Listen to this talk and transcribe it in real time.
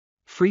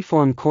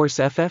Freeform Course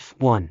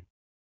FF1.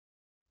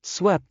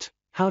 Swept,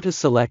 how to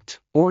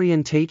select,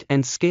 orientate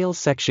and scale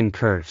section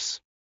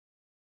curves.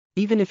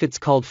 Even if it's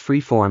called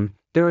freeform,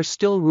 there are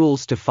still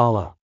rules to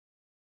follow.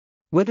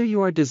 Whether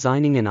you are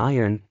designing an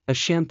iron, a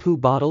shampoo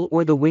bottle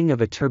or the wing of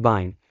a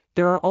turbine,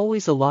 there are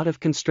always a lot of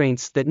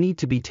constraints that need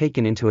to be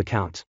taken into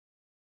account.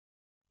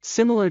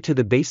 Similar to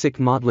the basic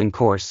modeling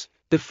course,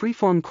 the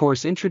freeform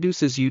course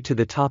introduces you to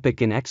the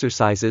topic in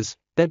exercises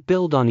that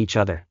build on each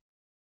other.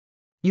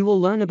 You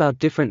will learn about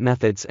different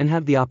methods and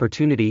have the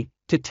opportunity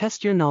to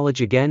test your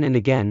knowledge again and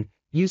again,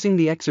 using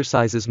the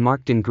exercises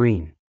marked in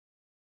green.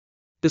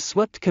 The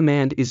swept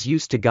command is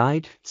used to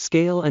guide,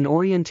 scale and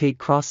orientate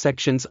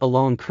cross-sections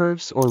along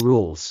curves or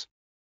rules.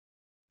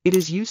 It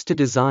is used to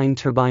design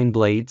turbine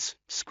blades,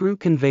 screw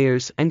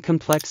conveyors and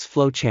complex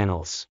flow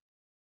channels.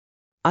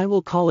 I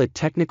will call it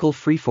technical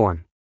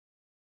freeform.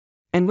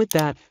 And with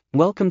that,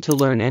 welcome to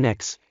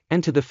LearnNX,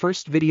 and to the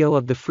first video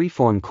of the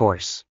freeform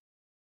course.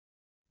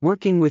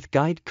 Working with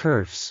guide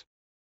curves.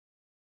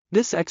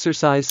 This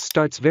exercise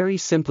starts very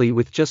simply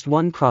with just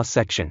one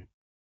cross-section.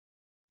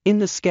 In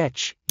the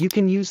sketch, you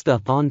can use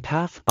the On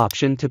Path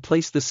option to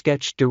place the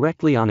sketch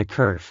directly on a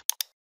curve.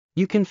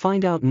 You can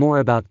find out more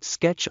about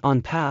Sketch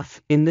on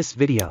Path in this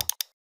video.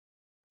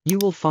 You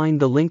will find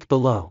the link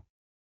below.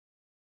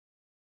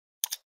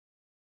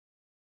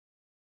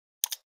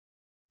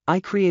 I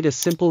create a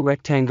simple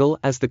rectangle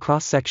as the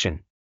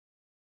cross-section.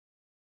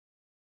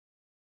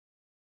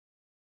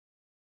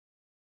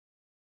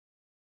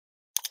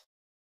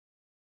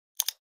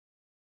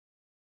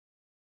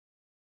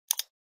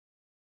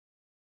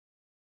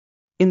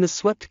 In the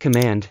swept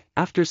command,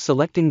 after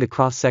selecting the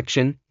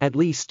cross-section, at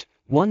least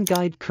one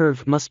guide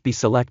curve must be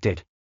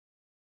selected.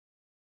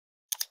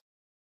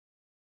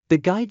 The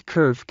guide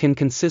curve can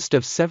consist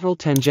of several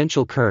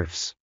tangential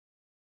curves.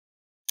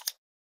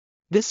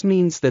 This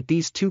means that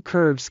these two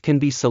curves can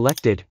be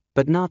selected,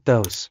 but not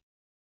those.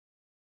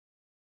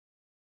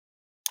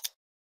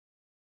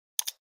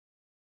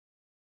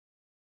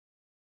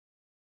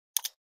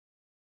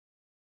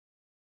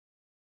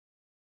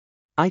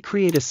 I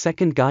create a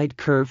second guide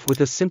curve with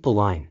a simple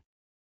line.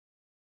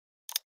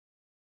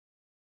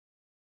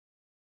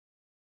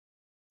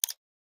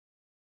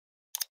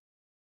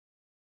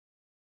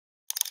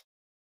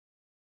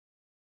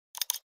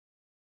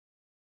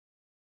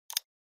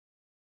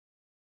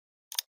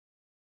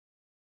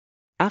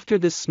 After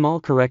this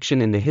small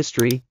correction in the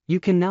history, you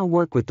can now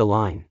work with the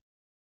line.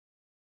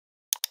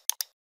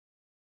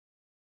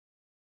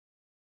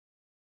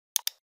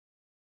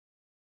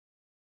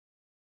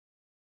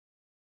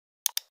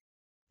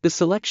 The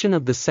selection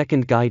of the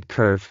second guide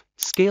curve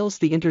scales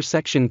the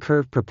intersection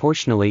curve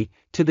proportionally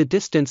to the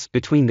distance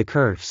between the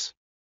curves.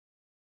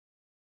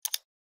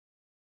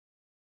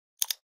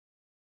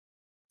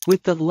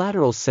 With the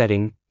lateral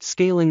setting,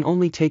 scaling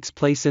only takes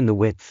place in the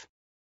width.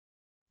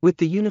 With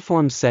the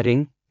uniform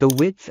setting, the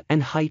width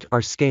and height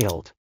are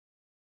scaled.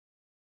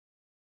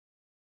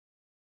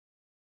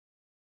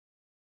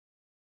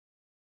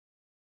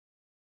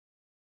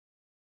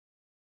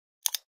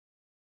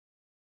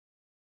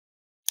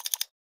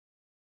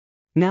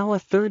 Now a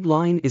third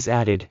line is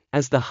added,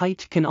 as the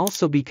height can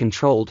also be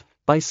controlled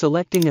by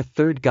selecting a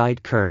third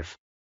guide curve.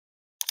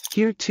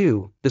 Here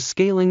too, the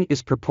scaling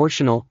is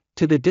proportional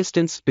to the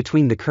distance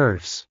between the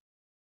curves.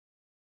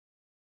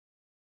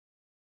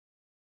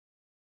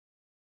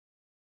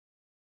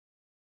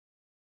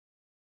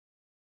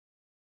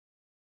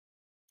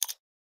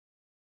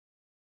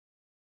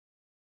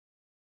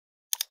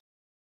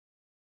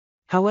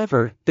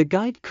 However, the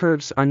guide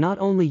curves are not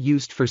only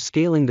used for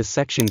scaling the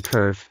section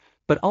curve,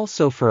 but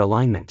also for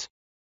alignment.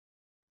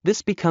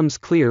 This becomes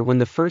clear when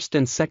the first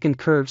and second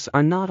curves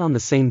are not on the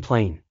same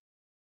plane.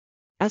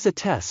 As a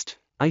test,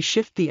 I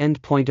shift the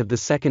end point of the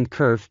second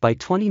curve by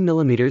 20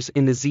 mm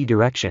in the Z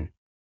direction.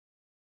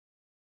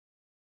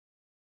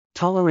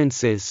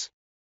 Tolerances.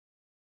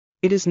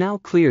 It is now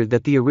clear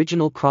that the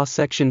original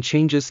cross-section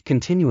changes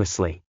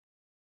continuously.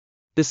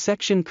 The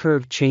section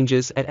curve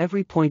changes at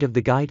every point of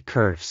the guide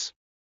curves.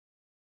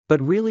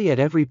 But really at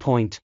every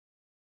point.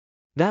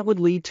 That would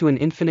lead to an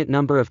infinite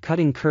number of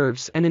cutting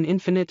curves and an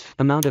infinite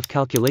amount of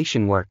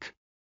calculation work.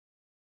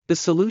 The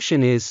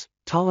solution is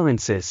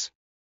tolerances.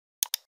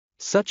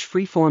 Such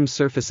freeform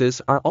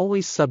surfaces are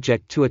always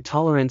subject to a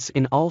tolerance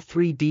in all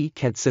 3D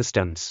CAD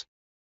systems.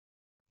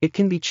 It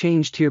can be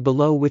changed here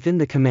below within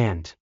the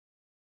command.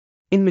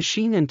 In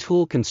machine and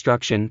tool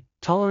construction,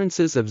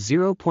 tolerances of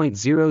 0.001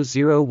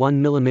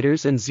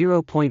 mm and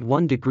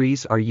 0.1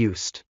 degrees are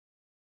used.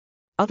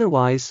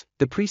 Otherwise,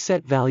 the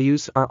preset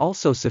values are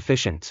also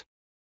sufficient.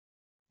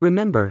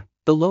 Remember,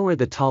 the lower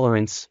the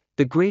tolerance,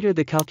 the greater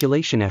the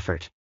calculation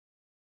effort.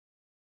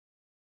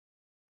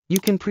 You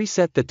can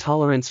preset the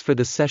tolerance for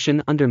the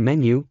session under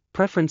Menu,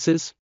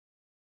 Preferences,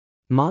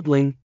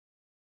 Modeling,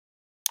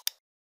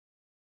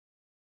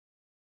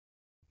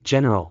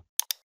 General.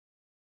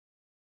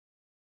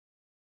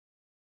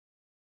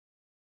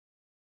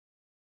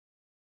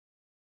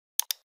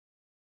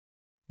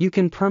 You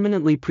can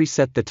permanently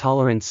preset the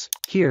tolerance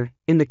here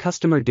in the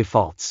Customer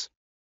Defaults.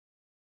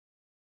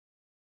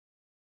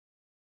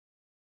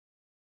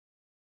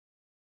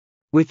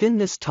 Within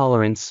this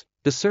tolerance,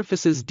 the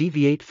surfaces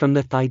deviate from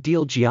the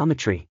ideal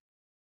geometry.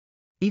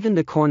 Even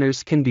the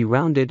corners can be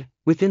rounded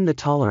within the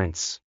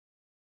tolerance.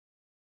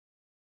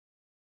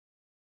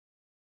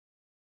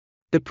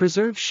 The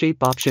Preserve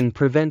Shape option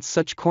prevents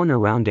such corner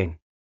rounding.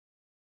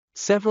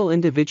 Several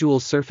individual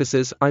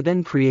surfaces are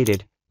then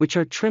created, which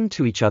are trimmed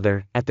to each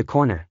other at the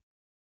corner.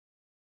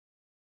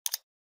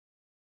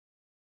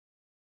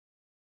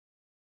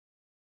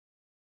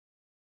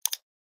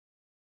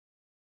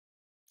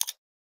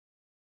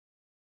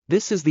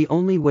 This is the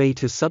only way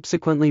to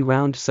subsequently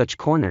round such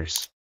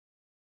corners.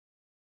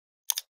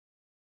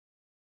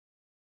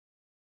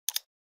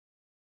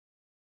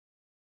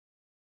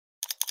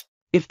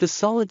 If the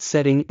solid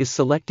setting is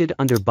selected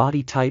under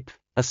body type,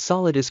 a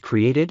solid is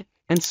created,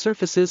 and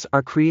surfaces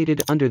are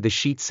created under the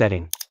sheet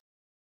setting.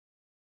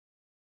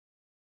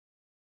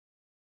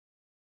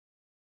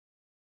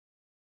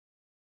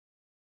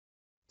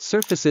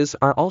 Surfaces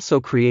are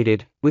also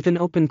created with an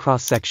open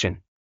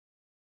cross-section.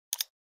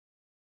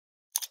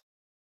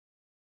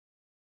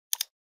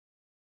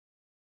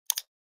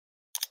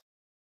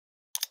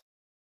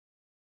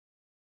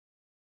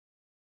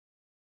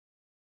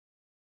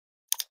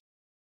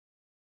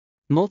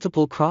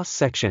 Multiple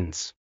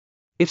cross-sections.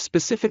 If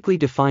specifically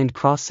defined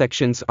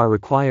cross-sections are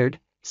required,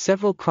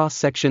 several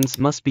cross-sections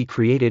must be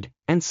created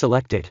and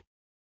selected.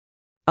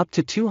 Up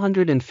to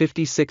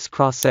 256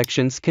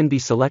 cross-sections can be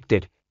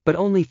selected, but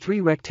only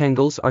 3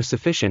 rectangles are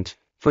sufficient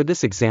for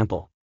this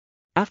example.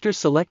 After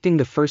selecting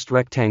the first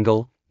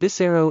rectangle, this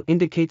arrow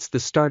indicates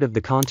the start of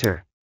the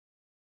contour.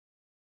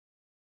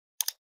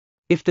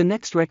 If the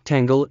next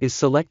rectangle is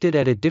selected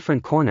at a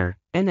different corner,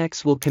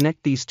 NX will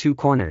connect these two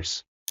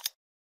corners.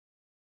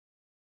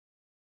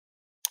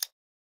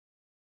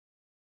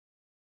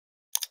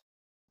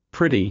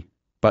 Pretty,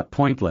 but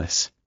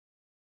pointless.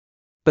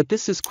 But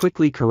this is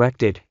quickly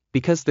corrected,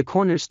 because the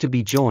corners to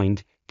be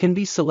joined can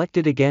be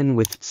selected again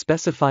with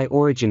Specify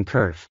Origin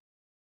Curve.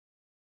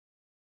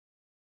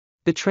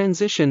 The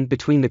transition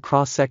between the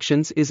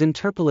cross-sections is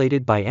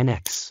interpolated by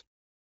NX.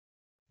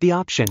 The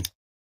option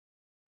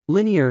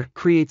Linear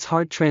creates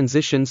hard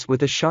transitions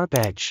with a sharp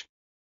edge.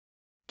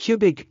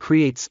 Cubic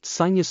creates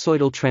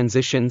sinusoidal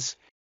transitions,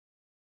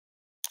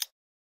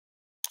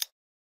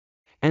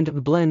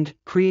 and Blend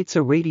creates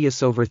a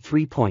radius over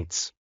 3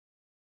 points.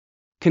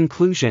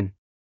 Conclusion.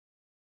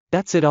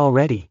 That's it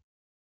already.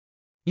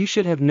 You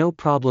should have no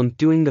problem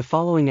doing the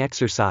following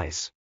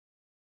exercise.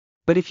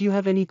 But if you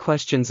have any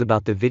questions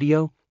about the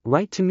video,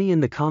 write to me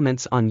in the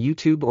comments on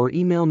YouTube or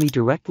email me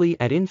directly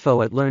at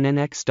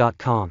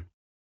info@learnnx.com.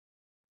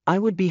 I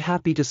would be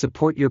happy to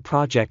support your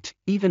project,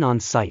 even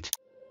on site.